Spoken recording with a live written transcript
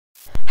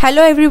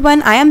Hello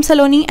everyone, I am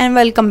Saloni and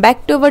welcome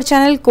back to our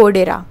channel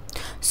CodeEra.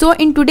 So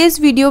in today's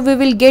video we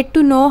will get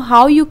to know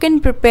how you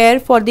can prepare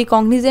for the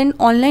Cognizant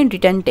online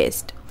written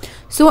test.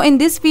 So in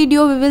this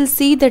video we will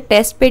see the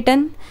test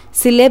pattern,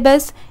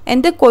 syllabus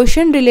and the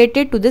question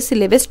related to the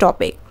syllabus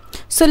topic.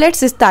 So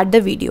let's start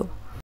the video.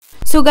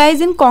 So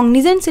guys, in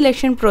Cognizant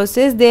selection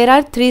process there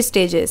are 3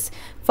 stages.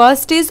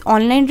 First is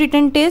online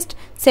written test,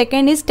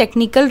 second is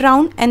technical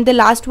round and the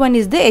last one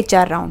is the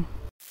HR round.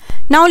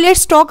 Now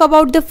let's talk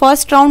about the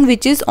first round,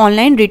 which is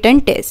online written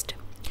test.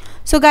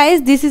 So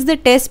guys, this is the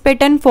test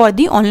pattern for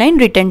the online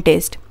written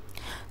test.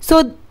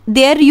 So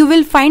there you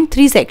will find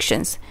 3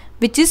 sections,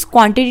 which is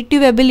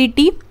quantitative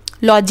ability,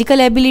 logical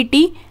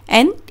ability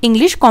and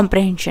English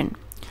comprehension.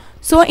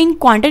 So in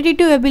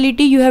quantitative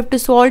ability you have to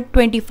solve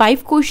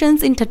 25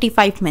 questions in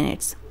 35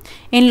 minutes.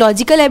 In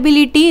logical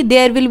ability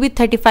there will be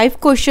 35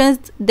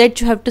 questions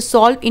that you have to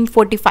solve in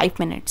 45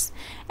 minutes.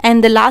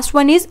 And the last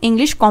one is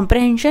English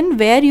comprehension,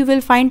 where you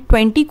will find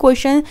 20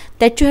 questions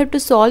that you have to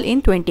solve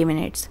in 20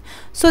 minutes.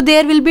 So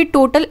there will be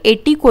total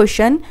 80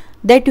 questions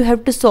that you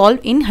have to solve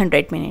in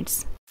 100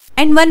 minutes.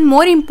 And one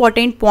more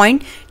important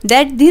point,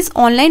 that this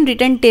online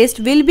written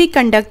test will be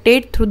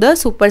conducted through the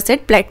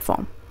Superset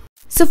platform.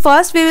 So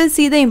first we will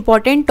see the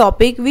important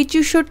topic which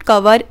you should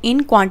cover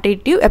in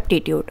quantitative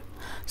aptitude.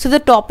 So the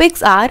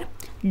topics are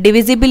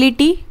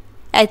divisibility,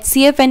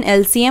 HCF and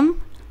LCM,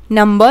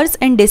 numbers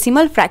and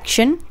decimal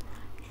fraction,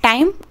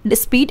 time,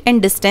 speed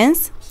and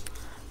distance,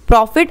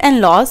 profit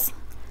and loss,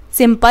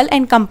 simple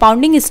and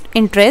compounding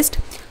interest,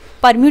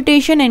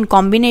 permutation and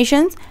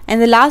combinations,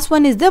 and the last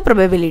one is the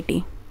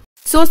probability.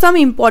 So some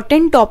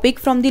important topic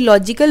from the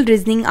logical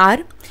reasoning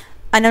are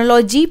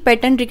analogy,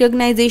 pattern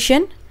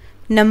recognition,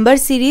 number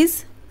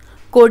series,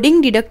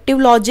 coding deductive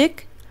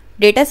logic,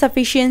 data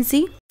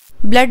sufficiency,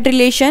 blood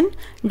relation,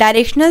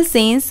 directional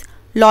sense,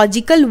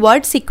 logical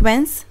word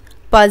sequence,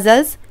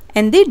 puzzles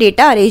and the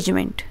data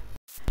arrangement.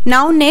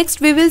 Now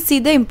next we will see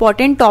the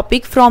important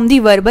topic from the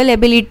verbal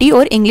ability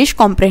or English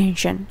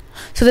comprehension.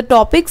 So the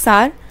topics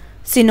are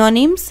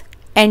synonyms,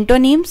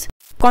 antonyms,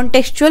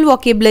 contextual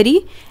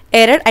vocabulary,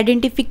 error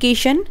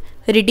identification,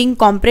 reading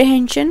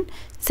comprehension,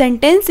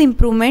 sentence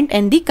improvement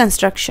and the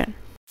construction.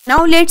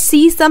 Now let's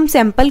see some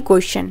sample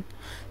question.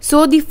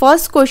 So the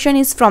first question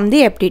is from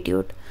the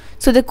aptitude.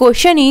 So the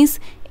question is,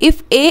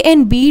 if A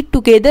and B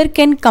together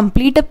can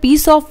complete a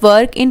piece of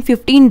work in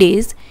 15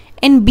 days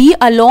and B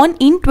alone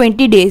in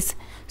 20 days,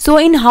 so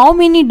in how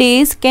many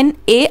days can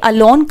A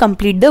alone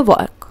complete the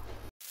work?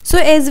 So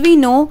as we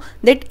know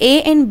that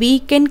A and B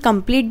can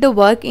complete the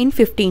work in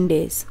 15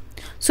 days.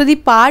 So the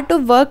part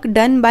of work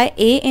done by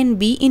A and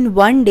B in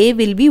one day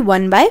will be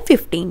 1 by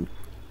 15.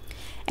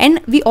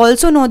 And we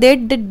also know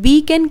that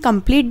B can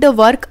complete the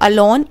work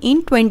alone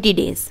in 20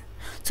 days.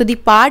 So the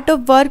part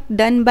of work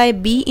done by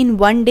B in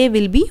one day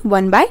will be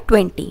 1 by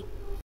 20.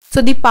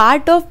 So the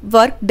part of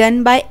work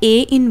done by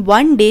A in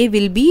one day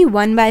will be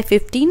 1 by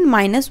 15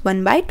 minus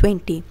 1 by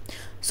 20.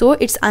 So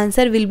its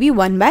answer will be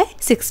 1 by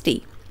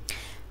 60.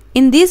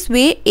 In this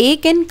way A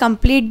can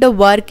complete the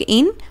work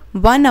in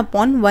 1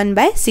 upon 1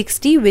 by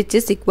 60, which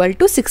is equal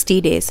to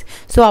 60 days.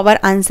 So our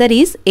answer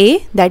is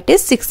A, that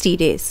is 60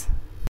 days.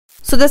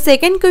 So the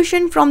second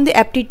question from the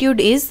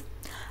aptitude is,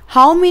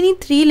 how many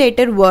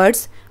 3-letter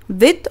words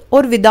with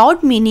or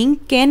without meaning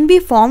can be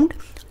formed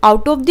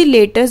out of the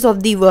letters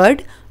of the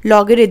word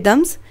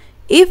logarithms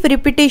if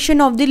repetition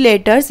of the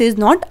letters is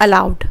not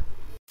allowed?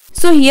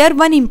 So here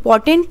one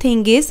important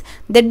thing is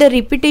that the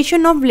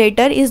repetition of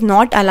letter is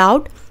not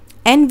allowed,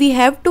 and we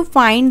have to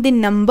find the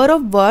number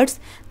of words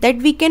that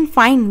we can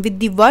find with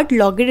the word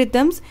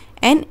logarithms,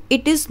 and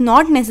it is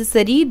not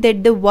necessary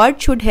that the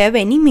word should have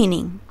any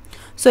meaning.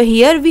 So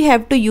here we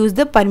have to use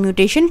the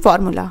permutation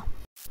formula.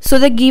 So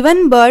the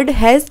given word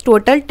has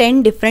total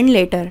 10 different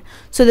letters.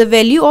 So the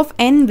value of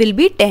n will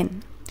be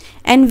 10.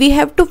 And we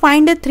have to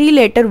find a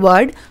 3-letter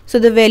word, so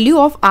the value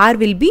of r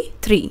will be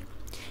 3.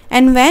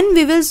 And when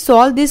we will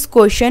solve this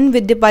question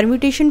with the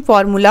permutation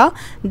formula,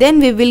 then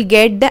we will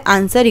get the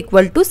answer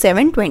equal to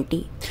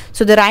 720.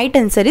 So the right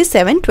answer is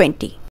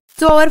 720.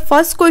 So our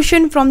first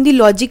question from the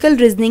logical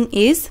reasoning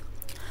is,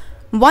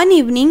 one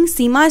evening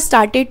Seema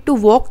started to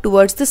walk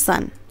towards the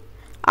sun.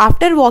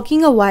 After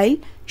walking a while,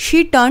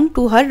 she turned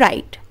to her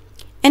right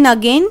and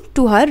again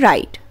to her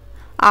right.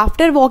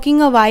 After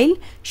walking a while,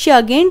 she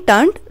again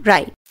turned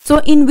right. So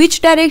in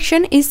which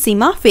direction is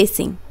Seema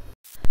facing?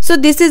 So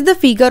this is the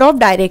figure of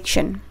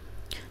direction.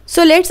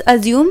 So let's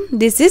assume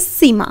this is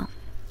Seema.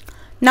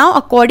 Now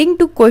according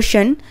to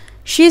question,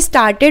 she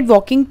started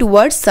walking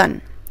towards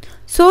sun.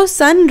 So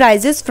sun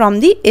rises from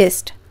the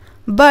east,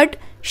 but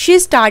she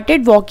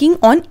started walking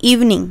on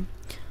evening.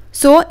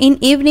 So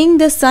in evening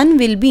the sun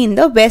will be in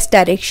the west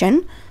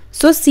direction.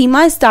 So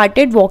Seema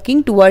started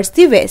walking towards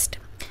the west,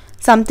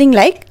 something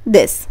like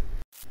this.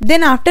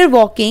 Then after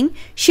walking,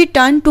 she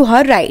turned to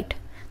her right.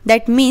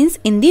 That means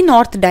in the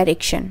north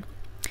direction.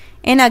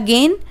 And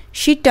again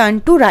she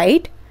turned to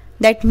right.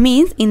 That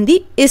means in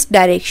the east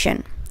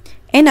direction.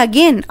 And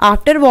again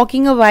after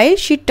walking a while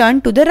she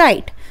turned to the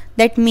right.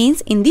 That means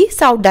in the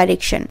south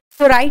direction.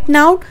 So right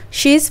now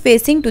she is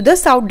facing to the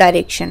south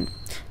direction.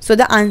 So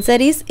the answer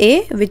is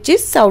A, which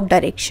is south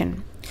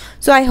direction.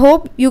 So I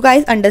hope you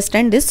guys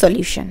understand this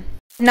solution.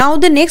 Now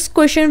the next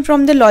question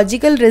from the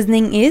logical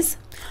reasoning is,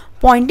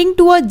 pointing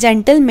to a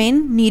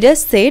gentleman, Neeraj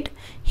said,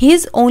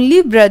 his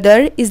only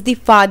brother is the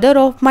father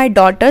of my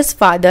daughter's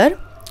father.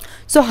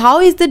 So how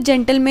is the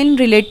gentleman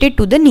related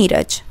to the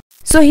Neeraj?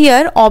 So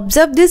here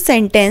observe this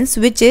sentence,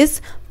 which is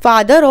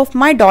father of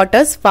my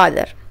daughter's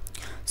father.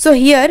 So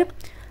here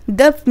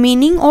the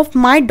meaning of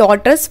my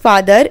daughter's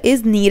father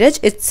is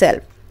Neeraj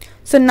itself.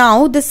 So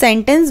now the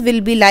sentence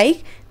will be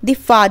like the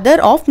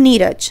father of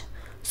Neeraj.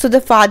 So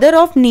the father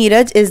of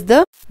Neeraj is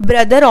the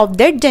brother of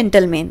that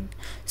gentleman.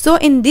 So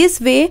in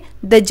this way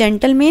the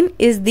gentleman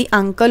is the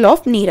uncle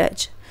of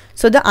Neeraj.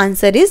 So the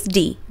answer is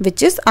D,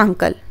 which is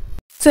uncle.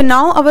 So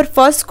now our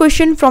first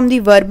question from the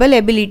verbal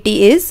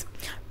ability is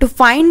to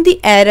find the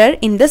error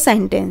in the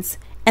sentence.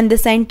 And the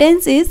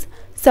sentence is,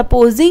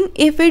 supposing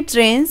if it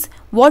rains,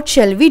 what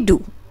shall we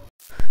do?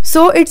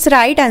 So its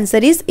right answer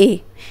is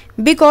A,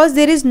 because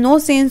there is no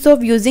sense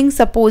of using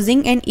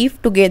supposing and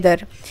if together,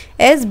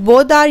 as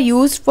both are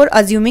used for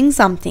assuming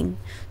something.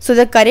 So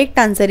the correct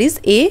answer is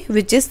A,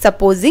 which is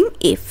supposing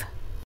if.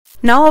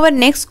 Now our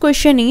next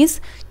question is,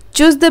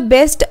 choose the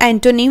best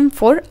antonym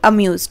for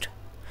amused.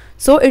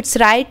 So its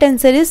right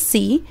answer is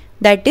C,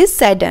 that is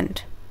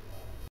saddened.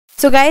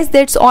 So guys,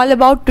 that's all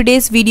about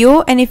today's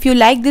video, and if you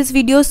like this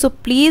video, so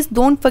please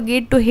don't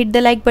forget to hit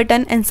the like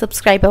button and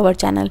subscribe our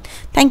channel.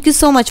 Thank you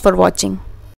so much for watching.